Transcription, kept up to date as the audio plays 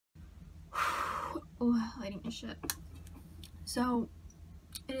Oh, lighting is shit. So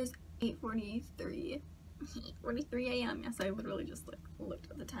it is 8:43 a.m. Yes, I literally just like looked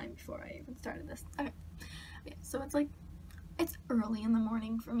at the time before I even started this. Okay, so it's like, it's early in the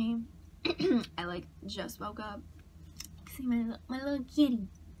morning for me. I like just woke up. See my little kitty.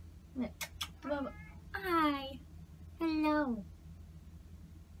 Hi. Hello.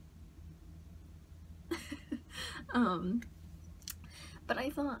 But I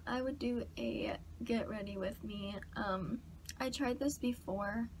thought I would do a get ready with me. I tried this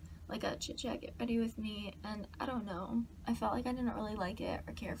before, like a chit chat get ready with me, and I don't know, I felt like I didn't really like it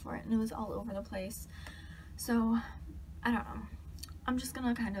or care for it, and it was all over the place. So I don't know, I'm just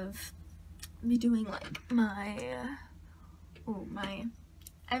gonna kind of be doing like my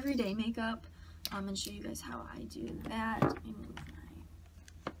everyday makeup, and show you guys how I do that. Let me move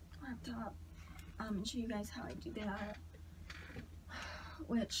my laptop, and show you guys how I do that,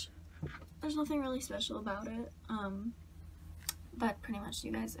 which there's nothing really special about it, but pretty much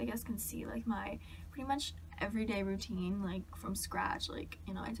you guys, I guess, can see like my pretty much everyday routine, like from scratch. Like,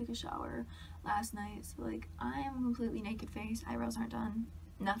 you know, I took a shower last night, so like I am completely naked face, eyebrows aren't done,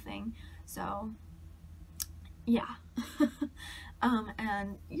 nothing, so yeah.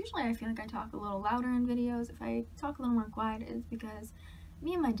 And usually I feel like I talk a little louder in videos. If I talk a little more quiet, it's because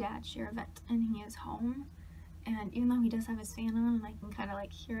me and my dad share a vent and he is home, and even though he does have his fan on and I can kind of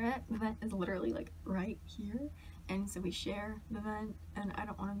like hear it, the vent is literally like right here, and so we share the vent, and I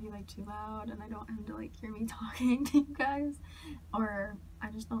don't want to be like too loud, and I don't want him to like hear me talking to you guys, or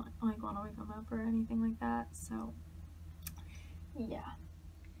I just don't like want to wake him up or anything like that. So yeah.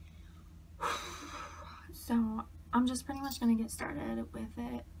 So I'm just pretty much gonna get started with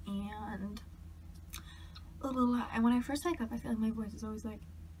it, and when I first wake up, I feel like my voice is always like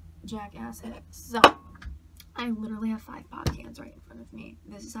jackass hit. So I literally have 5 pop cans right in front of me.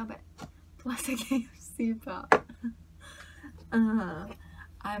 This is how bad. Plus a KFC pop.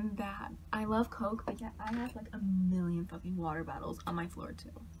 I'm bad. I love Coke, but yet I have like a million fucking water bottles on my floor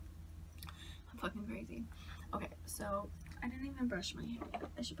too. I'm fucking crazy. Okay, so I didn't even brush my hair yet.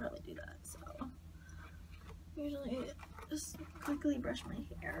 I should probably do that. So usually just quickly brush my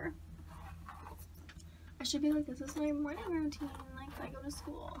hair. I should be like, this is my morning routine, like if I go to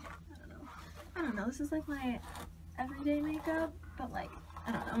school. I don't know, this is like my everyday makeup, but like,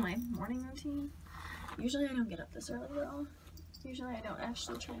 I don't know, my morning routine. Usually I don't get up this early though. Usually I don't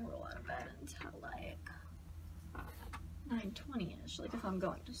actually try and roll out of bed until like 9:20ish, like if I'm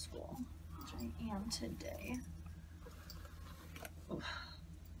going to school, which I am today. Oof.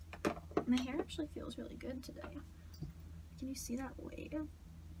 My hair actually feels really good today. Can you see that wave?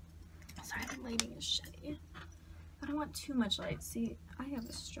 Sorry, the lighting is shitty. I don't want too much light. See, I have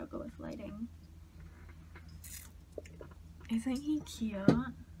a struggle with lighting. Isn't he cute?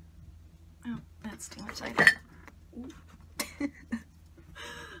 Oh, that's too much light.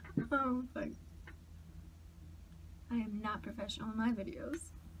 Oh, fuck. I am not professional in my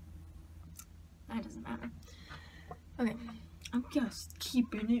videos. That doesn't matter. Okay, I'm just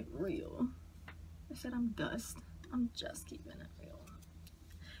keeping it real. I said I'm just keeping it real.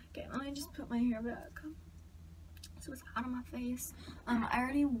 Okay, let me just put my hair back so it's out of my face. I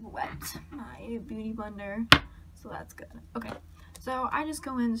already wet my beauty blender, so that's good. Okay, so I just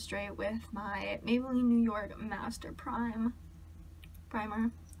go in straight with my Maybelline New York Master Primer.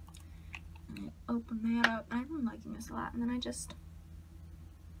 And I open that up. I've been liking this a lot, and then I just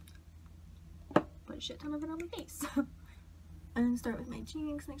put a shit ton of it on my face. And then start with my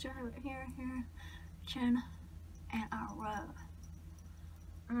cheeks, make sure I have hair, chin, and I'll rub.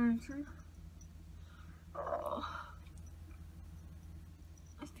 Oh,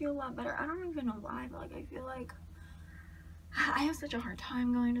 I feel a lot better. I don't even know why, but like I feel like I have such a hard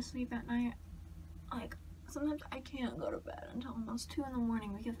time going to sleep at night. Like sometimes I can't go to bed until almost 2 in the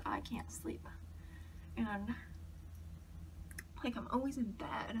morning because I can't sleep, and like I'm always in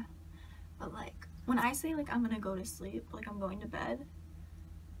bed, but like when I say like I'm gonna go to sleep, like I'm going to bed,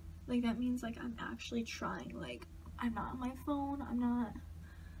 like that means like I'm actually trying. Like I'm not on my phone, I'm not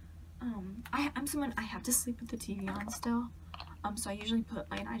I'm someone, I have to sleep with the TV on still, so I usually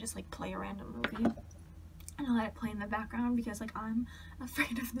I just like play a random movie and I let it play in the background because like I'm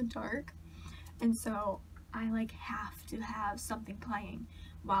afraid of the dark, and so I like have to have something playing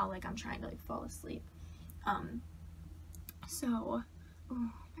while like I'm trying to like fall asleep. So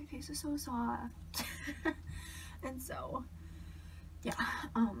ooh, my face is so soft. And so yeah,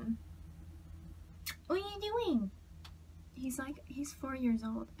 what are you doing? He's 4 years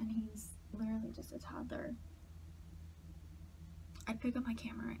old and he's literally just a toddler. I'd pick up my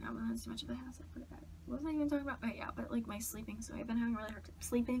camera right now, but that's too much of a hassle. What was I even talking about? But yeah, but like my sleeping. So I've been having really hard time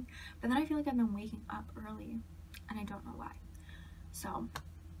sleeping, but then I feel like I've been waking up early, and I don't know why. So,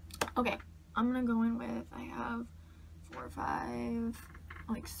 okay, I'm gonna go in with, I have 4 or 5,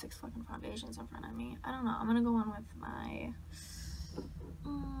 like 6 fucking foundations in front of me. I don't know. I'm gonna go in with my,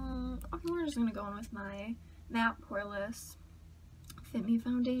 okay, we're just gonna go in with my matte poreless Fit Me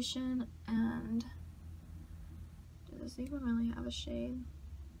foundation, and does this even really have a shade?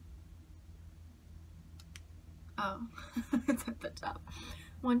 Oh, it's at the top.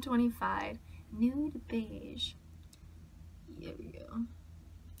 125 Nude Beige. Here we go.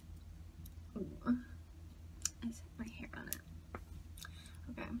 Ooh. I set my hair on it.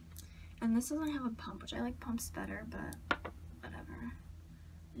 Okay. And this doesn't have a pump, which I like pumps better, but whatever.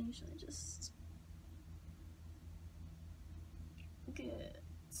 I usually just get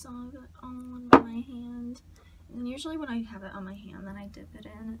some of it on my hand. And usually when I have it on my hand, then I dip it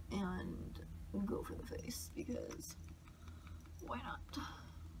in and go for the face, because why not?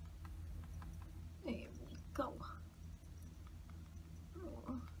 There we go.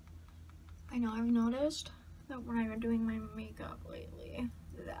 Oh. I know I've noticed that when I've been doing my makeup lately,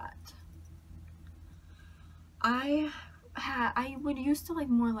 that I would used to like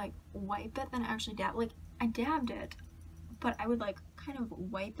more like wipe it than actually dab. Like I dabbed it, but I would like kind of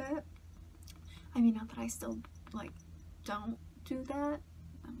wipe it. I mean, not that I still like don't do that.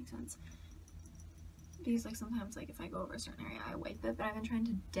 If that makes sense. Because like sometimes like if I go over a certain area, I wipe it, but I've been trying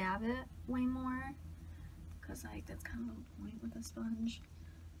to dab it way more, because like that's kind of the point with a sponge.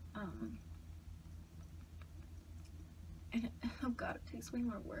 And it, oh god, it takes way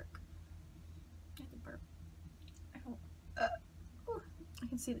more work. I have to burp. I don't. I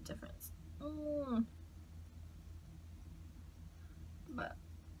can see the difference. But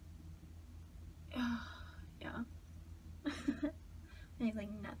yeah, there's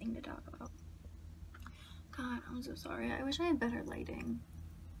like nothing to talk about. God, I'm so sorry. I wish I had better lighting.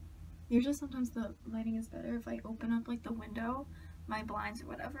 Usually sometimes the lighting is better if I open up like the window, my blinds or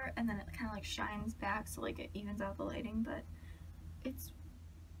whatever, and then it kind of like shines back, so like it evens out the lighting. But it's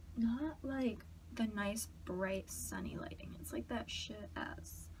not like the nice bright sunny lighting. It's like that shit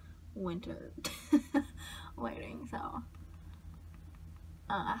ass winter lighting. So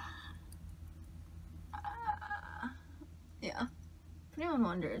yeah, if anyone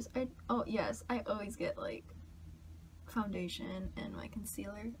wonders, oh yes, I always get like foundation and my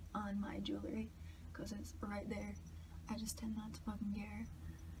concealer on my jewelry because it's right there. I just tend not to fucking care.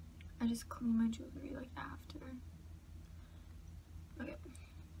 I just clean my jewelry like after. Okay.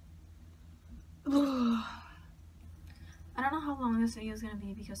 I don't know how long this video is gonna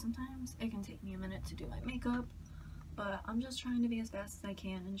be, because sometimes it can take me a minute to do my makeup, but I'm just trying to be as fast as I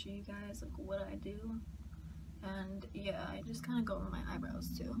can and show you guys like what I do. And yeah, I just kind of go over my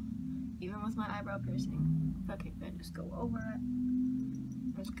eyebrows too, even with my eyebrow piercing. Okay, I just go over it.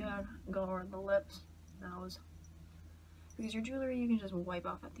 Just gotta go over the lips, nose, because your jewelry you can just wipe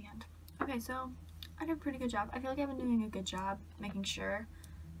off at the end. Okay, so I did a pretty good job. I feel like I've been doing a good job making sure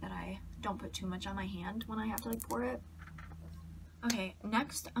that I don't put too much on my hand when I have to like pour it. Okay,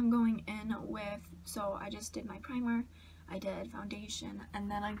 next I'm going in with, so I just did my primer, I did foundation, and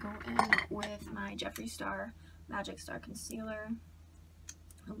then I go in with my Jeffree Star Magic Star Concealer.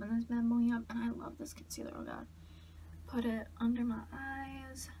 Open this bad boy up, and I love this concealer, oh god. Put it under my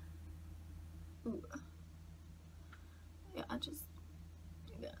eyes. Ooh. Yeah, I just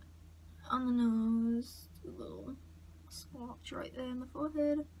do that. On the nose, do a little swatch right there in the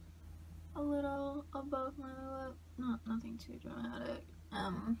forehead. A little above my lip. Nothing too dramatic.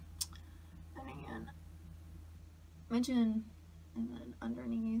 And again, my chin, and then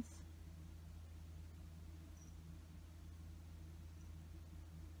underneath.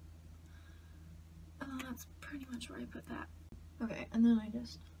 That's pretty much where I put that. Okay, and then I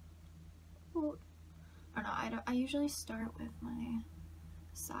just, oh, I don't know, I usually start with my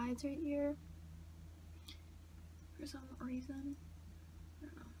sides right here for some reason. I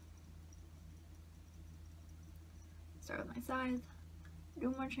don't know. Start with my sides,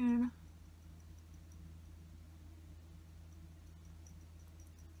 do my chin.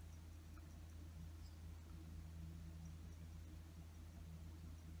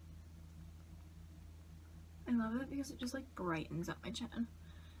 I love it because it just like brightens up my chin.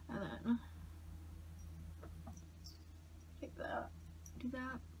 And then take that, do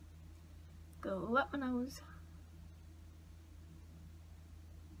that, go up my nose.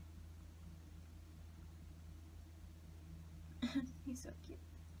 He's so cute.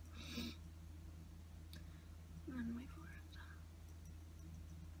 And then my forehead.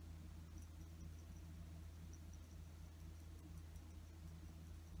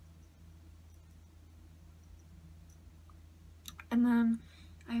 And then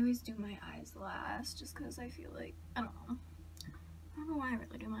I always do my eyes last just because I feel like, I don't know why I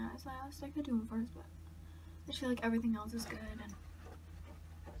really do my eyes last. I could do them first, but I feel like everything else is good. And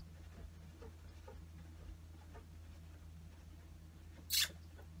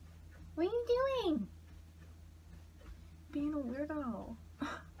what are you doing? Being a weirdo.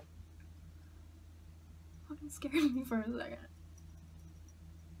 Fucking scared me for a second.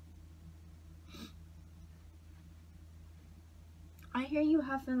 I hear you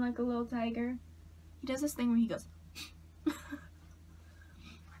huffing like a little tiger. He does this thing where he goes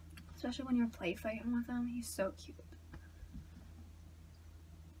especially when you're play fighting with him. He's so cute.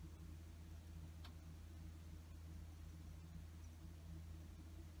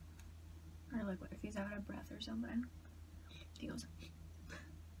 Or like what if he's out of breath or something, he goes.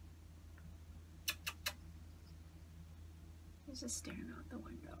 He's just staring out the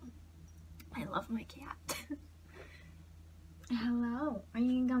window. I love my cat. Hello, are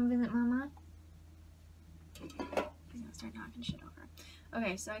you gonna come visit mama? He's gonna start knocking shit over.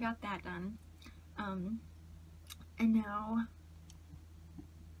 Okay, so I got that done. And now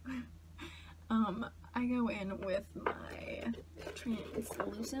I go in with my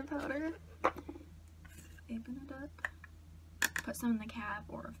translucent powder. Open it up. Put some in the cap,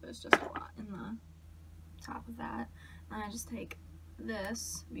 or if there's just a lot in the top of that. And I just take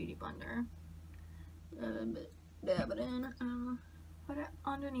this beauty blender, dab it in, put it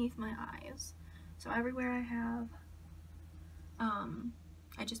underneath my eyes. So everywhere I have,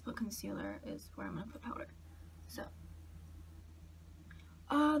 I just put concealer is where I'm gonna put powder. So,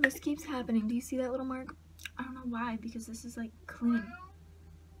 oh, this keeps happening. Do you see that little mark? I don't know why, because this is like clean.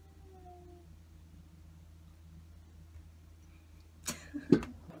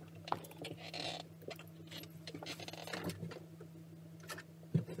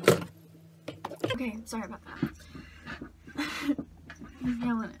 Okay, sorry about that. He's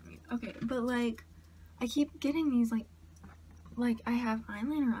yelling at me. Okay, but like, I keep getting these like I have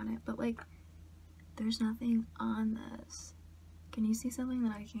eyeliner on it, but like, there's nothing on this. Can you see something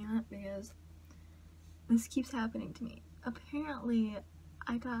that I can't? Because this keeps happening to me. Apparently,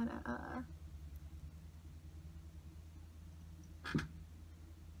 I got a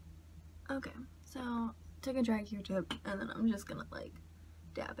okay, so took a dry Q-tip, and then I'm just gonna like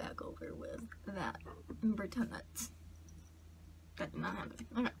dab back over with that and pretend that did not happen.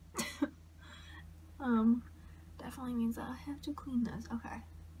 Okay. Definitely means that I have to clean this. Okay.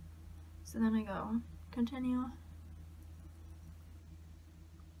 So then I go continue.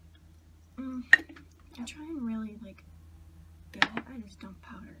 I try and really like get it. I just dump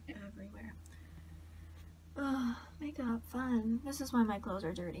powder everywhere. Ugh, makeup, fun. This is why my clothes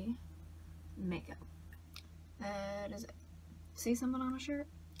are dirty. Makeup. That is it. See someone on a shirt?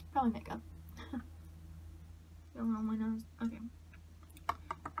 Probably makeup. Going on my nose. Okay.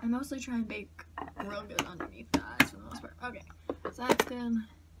 I mostly try and bake real good underneath the eyes for the most part. Okay. So that's good.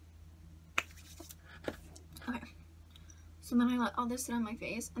 Okay. So then I let all this sit on my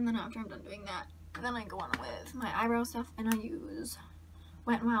face, and then after I'm done doing that, then I go on with my eyebrow stuff, and I use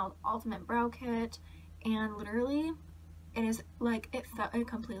Wet n Wild Ultimate Brow Kit, and literally, it is like, it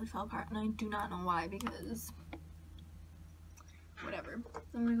completely fell apart, and I do not know why, because whatever.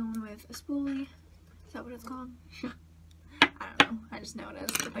 So I'm gonna go on with a spoolie. Is that what it's called? I don't know. I just know it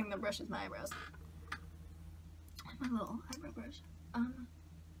is the thing that brushes my eyebrows. My little eyebrow brush.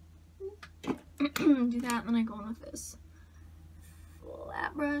 Do that, and then I go on with this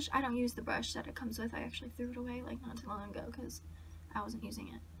flat brush. I don't use the brush that it comes with. I actually threw it away like not too long ago because I wasn't using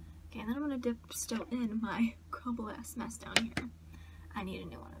it. Okay, and then I'm gonna dip still in my crumble ass mess down here. I need a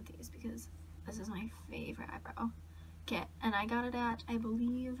new one of these because this is my favorite eyebrow kit, and I got it at, I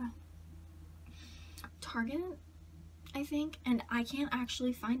believe, Target, I think, and I can't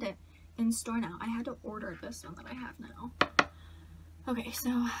actually find it in store now. I had to order this one that I have now. Okay, so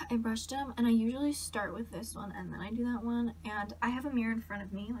I brushed them, and I usually start with this one, and then I do that one, and I have a mirror in front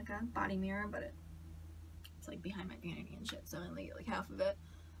of me, like a body mirror, but it's like behind my vanity and shit, so I only get like half of it,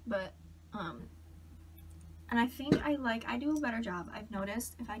 but, and I think I do a better job. I've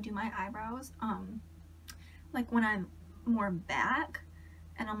noticed if I do my eyebrows, like when I'm more back,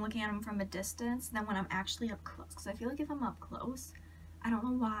 and I'm looking at them from a distance, than when I'm actually up close, because I feel like if I'm up close, I don't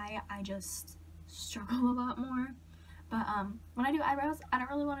know why, I just struggle a lot more. But when I do eyebrows, I don't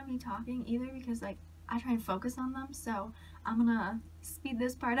really want to be talking either because like I try and focus on them. So I'm gonna speed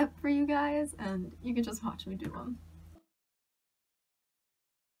this part up for you guys, and you can just watch me do them.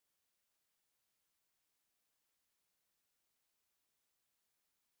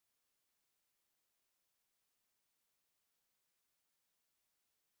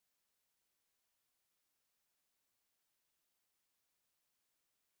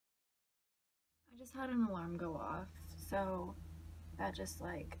 just had an alarm go off, so that just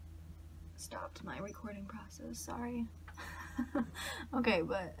like stopped my recording process. Sorry. Okay,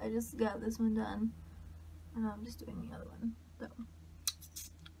 but I just got this one done, and I'm just doing the other one. So.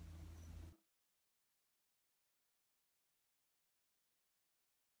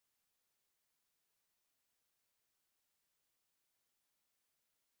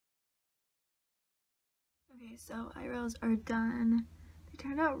 Okay, so eyebrows are done. They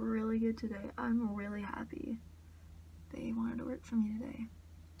turned out really good today. I'm really happy they wanted to work for me today.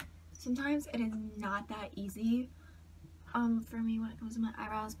 Sometimes it is not that easy for me when it comes to my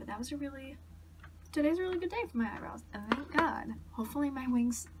eyebrows, but today's a really good day for my eyebrows, and thank God. Hopefully my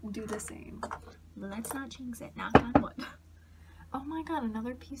wings do the same. Let's not jinx it, knock on wood. Oh my god,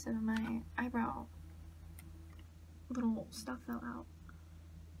 another piece of my eyebrow little stuff fell out,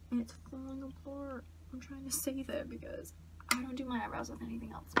 and it's falling apart. I'm trying to save it because I don't do my eyebrows with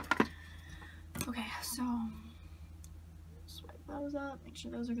anything else. Okay, so swipe those up, make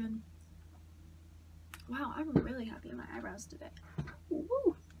sure those are good. Wow, I'm really happy with my eyebrows today.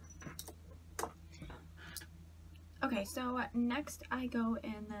 Woo! Okay, so next I go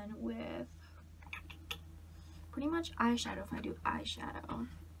in then with pretty much eyeshadow if I do eyeshadow.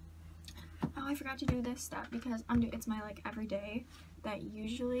 Oh, I forgot to do this step because it's my like everyday that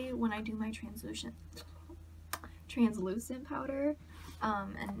usually when I do my translucent powder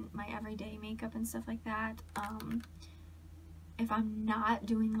and my everyday makeup and stuff like that, if I'm not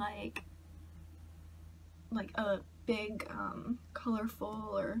doing like a big colorful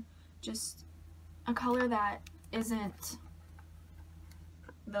or just a color that isn't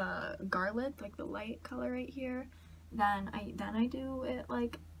the garlic, like the light color right here, then I do it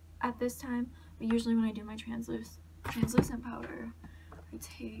like at this time. But usually when I do my translucent powder, I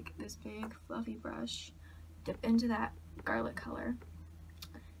take this big fluffy brush, dip into that garlic color,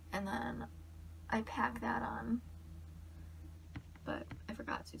 and then I pack that on. But I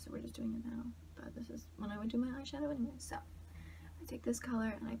forgot to, so we're just doing it now. But this is when I would do my eyeshadow anyway. So I take this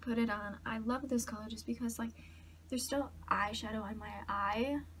color and I put it on. I love this color just because like there's still eyeshadow on my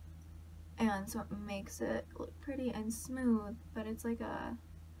eye, and so it makes it look pretty and smooth, but it's like a,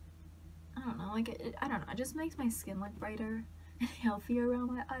 I don't know, like I don't know, it just makes my skin look brighter and healthier around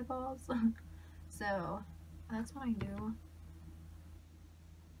my eyeballs. So that's what I do.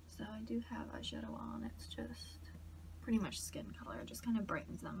 So I do have eyeshadow on. It's just pretty much skin color. It just kind of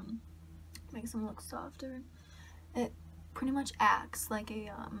brightens them and makes them look softer. It pretty much acts like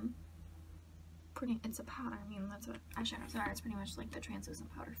a it's a powder. I mean, that's what eyeshadows are. It's pretty much like the translucent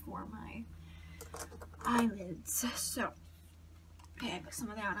powder for my eyelids. So okay, I put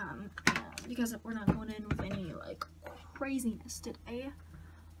some of that on, and because we're not going in with any like craziness today,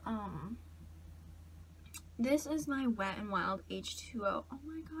 this is my Wet n Wild H2O. Oh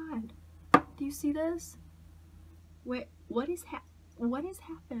my god, do you see this? Wait, what is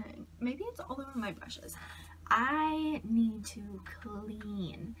happening? Maybe it's all over my brushes. I need to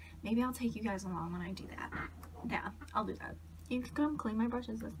clean. Maybe I'll take you guys along when I do that. Yeah, I'll do that. You can come clean my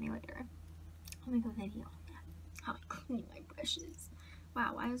brushes with me later. I'll make a video on that. How I clean my brushes.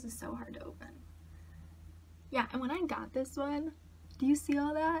 Wow, why is this so hard to open? Yeah, and when I got this one, do you see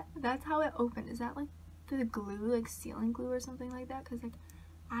all that? That's how it opened. Is that like the glue, like sealing glue or something like that? Because like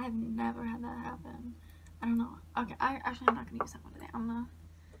I have never had that happen. I don't know. Okay, I'm not gonna use that one today. I'm gonna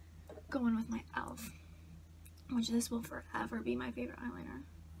go in with my e.l.f., which this will forever be my favorite eyeliner.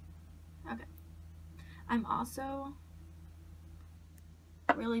 Okay. I'm also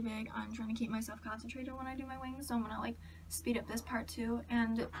really big on trying to keep myself concentrated when I do my wings, so I'm gonna like speed up this part too.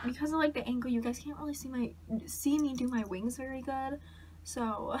 And because of like the angle, you guys can't really see me do my wings very good.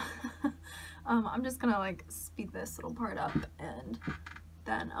 So I'm just gonna like speed this little part up, and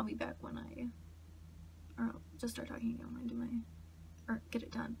then I'll be back when I'll just start talking again when I do or get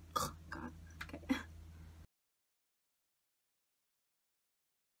it done. God. Okay.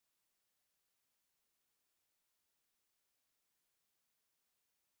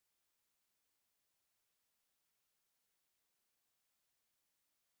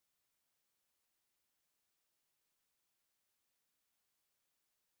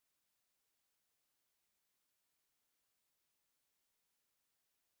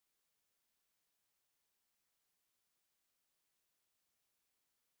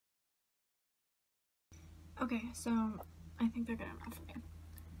 Okay, so I think they're good enough for me.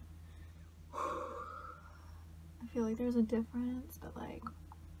 I feel like there's a difference, but like,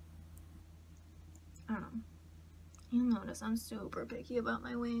 I don't know. You'll notice I'm super picky about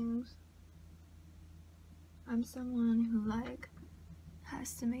my wings. I'm someone who like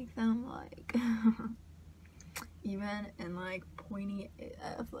has to make them like even and like pointy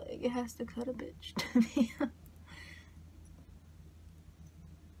AF. Like Like, it has to cut a bitch to me.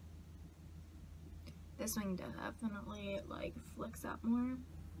 This wing definitely, like, flicks out more.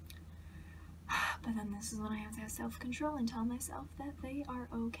 But then this is when I have to have self-control and tell myself that they are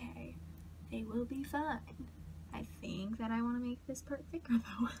okay. They will be fine. I think that I want to make this part thicker,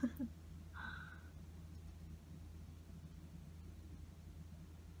 though.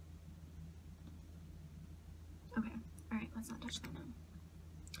 Okay, alright, let's not touch that now.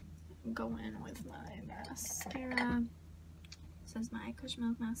 Go in with my mascara. This is my Kush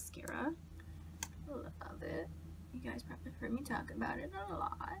Milk Mascara. Love it. You guys probably heard me talk about it a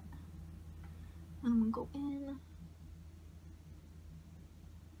lot. I'm gonna go in.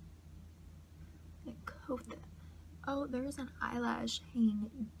 And coat that. Oh, there's an eyelash hanging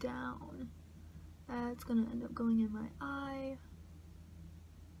down. That's gonna end up going in my eye.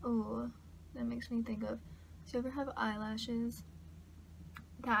 Oh, that makes me think of, do you ever have eyelashes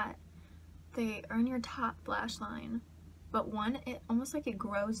that they are in your top lash line, but one, it almost like it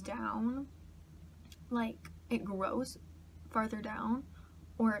grows down, like it grows farther down,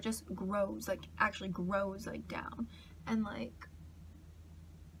 or it just grows, like actually grows like down, and like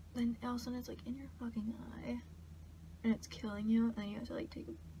then all of a sudden it's like in your fucking eye and it's killing you, and then you have to like take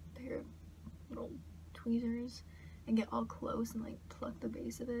a pair of little tweezers and get all close and like pluck the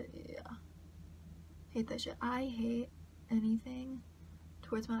base of it. Yeah, hate that shit. I hate anything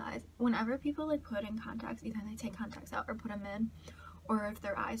towards my eyes. Whenever people like put in contacts, either they take contacts out or put them in, or if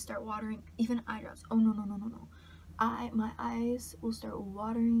their eyes start watering, even eye drops. Oh no. My eyes will start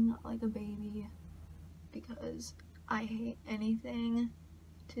watering like a baby because I hate anything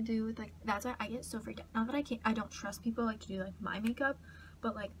to do with like, that's why I get so freaked out. Not that I don't trust people like to do like my makeup,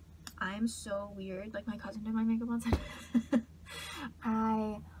 but like I'm so weird. Like my cousin did my makeup once.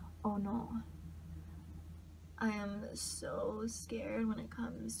 Oh no. I am so scared when it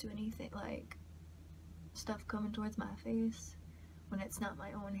comes to anything like stuff coming towards my face when it's not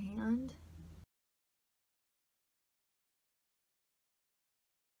my own hand.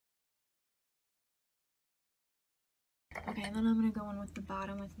 Okay, and then I'm gonna go in with the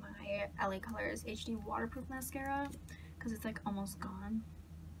bottom with my LA Colors HD Waterproof Mascara because it's like almost gone.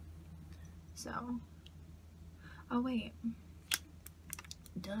 So, oh wait,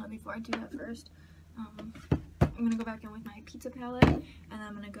 duh, before I do that first, I'm gonna go back in with my pizza palette, and then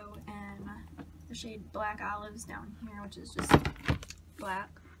I'm gonna go in the shade Black Olives down here, which is just black.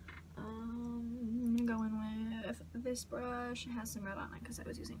 I'm gonna go in with this brush. It has some red on it because I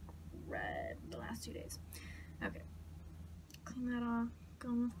was using red the last 2 days. Okay. Clean that off, go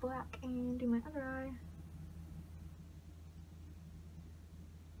in with black, and do my under eye.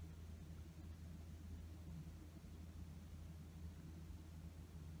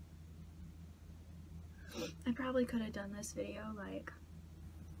 I probably could have done this video like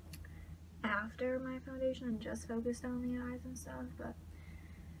after my foundation and just focused on the eyes and stuff, but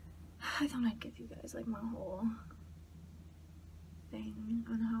I thought I'd give you guys like my whole thing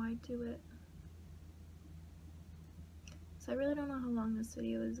on how I do it. So I really don't know how long this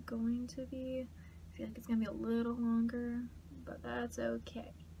video is going to be. I feel like it's gonna be a little longer, but that's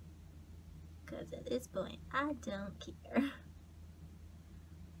okay. Because at this point, I don't care.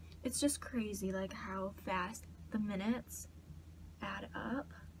 It's just crazy like how fast the minutes add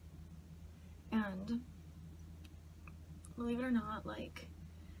up. And believe it or not, like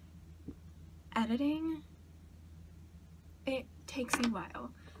editing, it takes a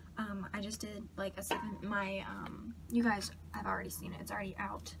while. I just did like you guys have already seen it, it's already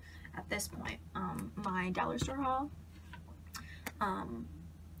out at this point, my dollar store haul, and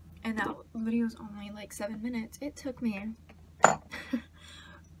that video is only like 7 minutes. It took me,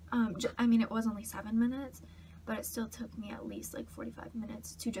 I mean, it was only 7 minutes, but it still took me at least like 45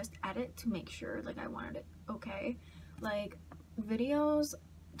 minutes to just edit to make sure like I wanted it okay. Like videos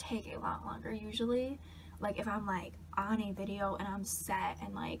take a lot longer usually. Like if I'm like on a video and I'm set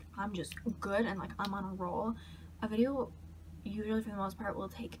and like I'm just good and like I'm on a roll, a video usually for the most part will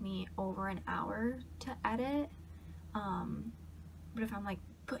take me over an hour to edit. But if I'm like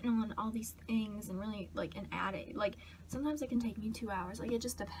putting on all these things and really like an edit, like sometimes it can take me 2 hours. Like it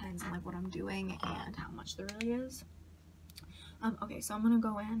just depends on like what I'm doing and how much there really is. Okay, so I'm gonna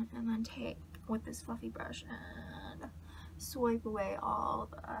go in and then take with this fluffy brush and swipe away all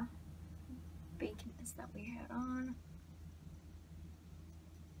the baconess that we had on.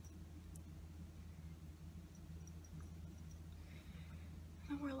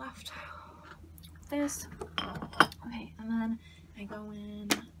 And we're left with this. Okay, and then I go in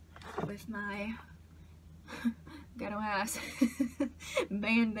with my ghetto ass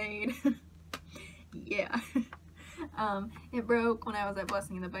Band-Aid. Yeah. It broke when I was at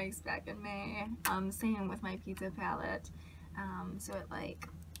Blessing in the Bikes back in May. Same with my pizza palette. So it like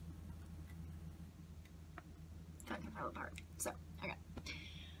fucking fell apart. So, okay.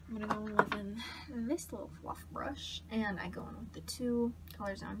 I'm gonna go in with this little fluff brush, and I go in with the two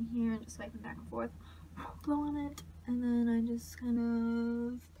colors down here and just swipe them back and forth, blow on it, and then I just kind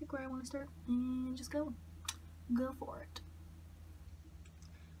of pick where I want to start and just go for it.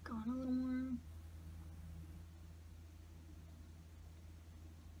 Go on a little more.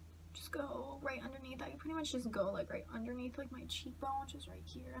 Just go right underneath. I pretty much just go like right underneath like my cheekbone, which is right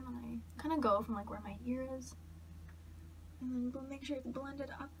here, and then I kind of go from like where my ear is. And then make sure it's blended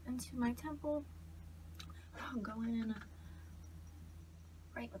up into my temple. I'll go in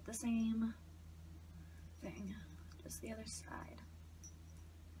right with the same thing, just the other side.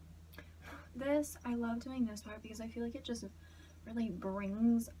 This, I love doing this part because I feel like it just really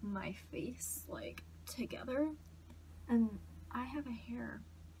brings my face like together. And I have a hair.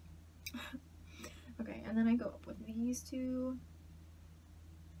 Okay, and then I go up with these two.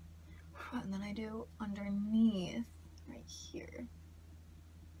 And then I do underneath. Right here.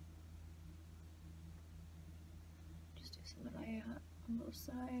 Just do some of that on both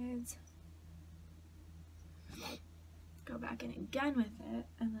sides. Go back in again with it,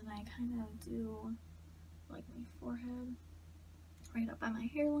 and then I kind of do like my forehead right up by my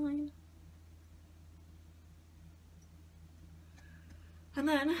hairline. And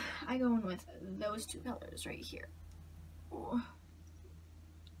then I go in with those two colors right here. Ooh.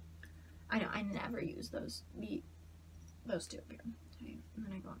 I know, I never use those two up here. Okay, and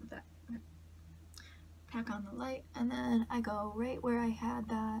then I go on with that. Okay. Pack on the light, and then I go right where I had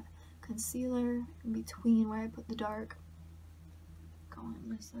that concealer in between where I put the dark. Go on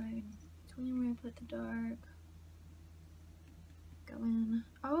this side, between where I put the dark. Go in.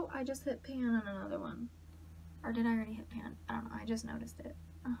 Oh, I just hit pan on another one. Or did I already hit pan? I don't know, I just noticed it.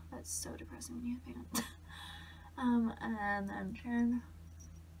 Oh, that's so depressing when you hit pan. And then turn.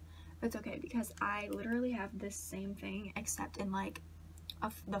 It's okay because I literally have this same thing except in like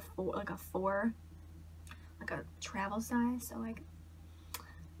a travel size. So like,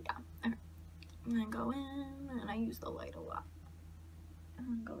 yeah. Okay. And then go in, and I use the light a lot. And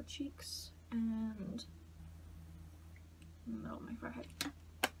then go with cheeks and in the middle of my forehead.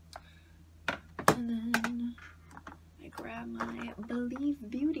 And then I grab my Believe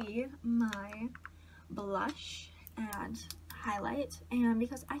Beauty, my blush and highlight, and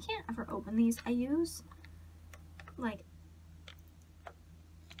because I can't ever open these, I use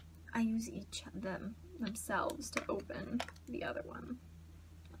each of them themselves to open the other one.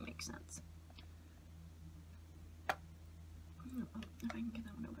 That makes sense. Oh, if I can get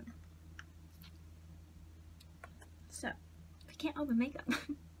that one open. So, if I can't open makeup,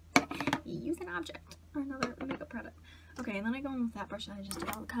 use an object or another makeup product. Okay, and then I go in with that brush that I just did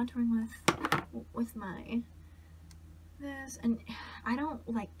all the contouring with my this, and I don't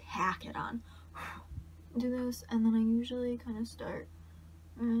like pack it on. Do this, and then I usually kind of start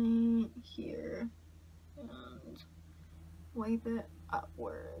right here and wipe it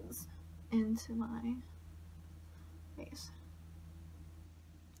upwards into my face.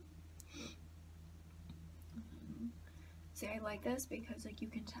 See, I like this because like you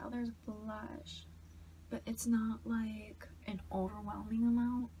can tell there's blush, but it's not like an overwhelming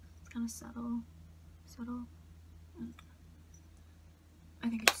amount. It's kind of subtle. I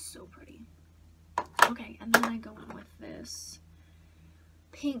think it's so pretty. Okay, and then I go in with this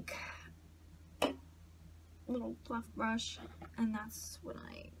pink little fluff brush, and that's when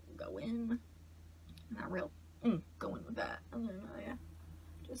I go in, and I go in with that, and then I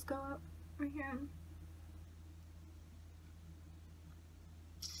just go up right here,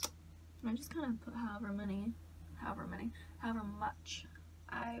 and I just kind of put however much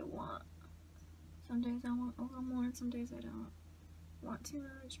I want. Some days I want a little more, and some days I don't want too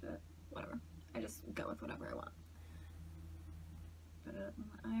much, but whatever. I just go with whatever I want. Put it up on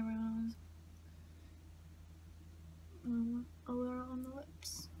the eyebrows, a little on the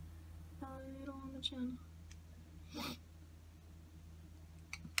lips, a little on the chin.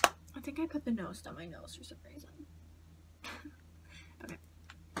 I think I put the nose on my nose for some reason. Okay.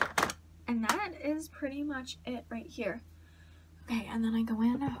 And that is pretty much it right here. Okay, and then I go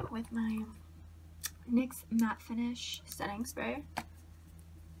in with my NYX Matte Finish Setting Spray.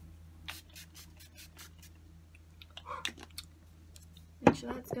 Make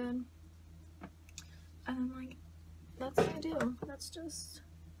sure that's good. And then, like, that's what I do. That's just...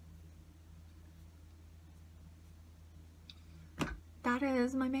 that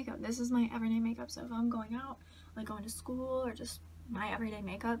is my makeup. This is my everyday makeup. So if I'm going out, like going to school, or just my everyday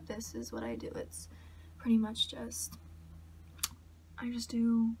makeup, this is what I do. It's pretty much just I just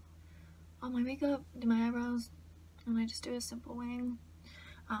do all my makeup, do my eyebrows, and I just do a simple wing.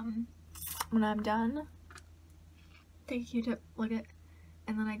 When I'm done, take a Q-tip, lick it,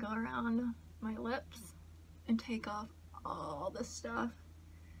 and then I go around my lips and take off all the stuff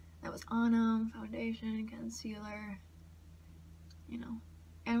that was on them, foundation, concealer, you know.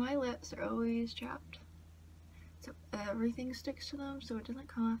 And my lips are always chapped, so everything sticks to them, so it doesn't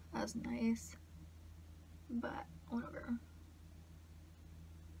come off as nice, but whatever.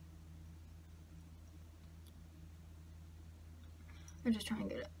 I just try and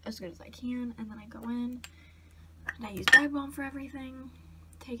get it as good as I can, and then I go in and I use Bag Balm for everything.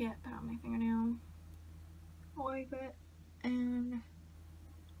 Take it, put it on my fingernail, wipe it, and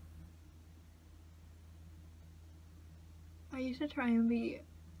I used to try and be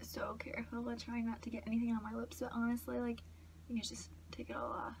so careful with trying not to get anything on my lips, but honestly, like, you can just take it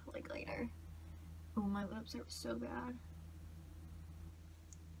all off, like, later. Oh, my lips are so bad.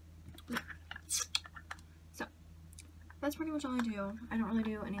 So, that's pretty much all I do. I don't really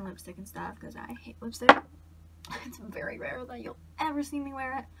do any lipstick and stuff, because I hate lipstick. It's very rare that you'll ever see me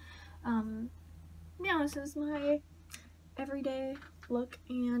wear it. Yeah, this is my everyday look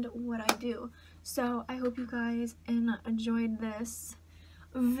and what I do. So I hope you guys enjoyed this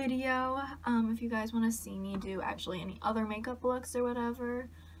video. If you guys want to see me do actually any other makeup looks or whatever,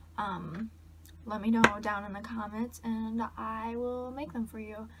 let me know down in the comments and I will make them for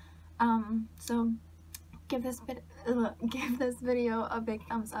you. So give this video a big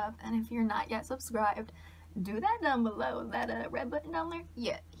thumbs up, and if you're not yet subscribed, do that down below, that red button down there.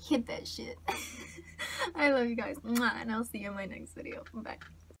 Yeah, hit that shit. I love you guys, and I'll see you in my next video. Bye.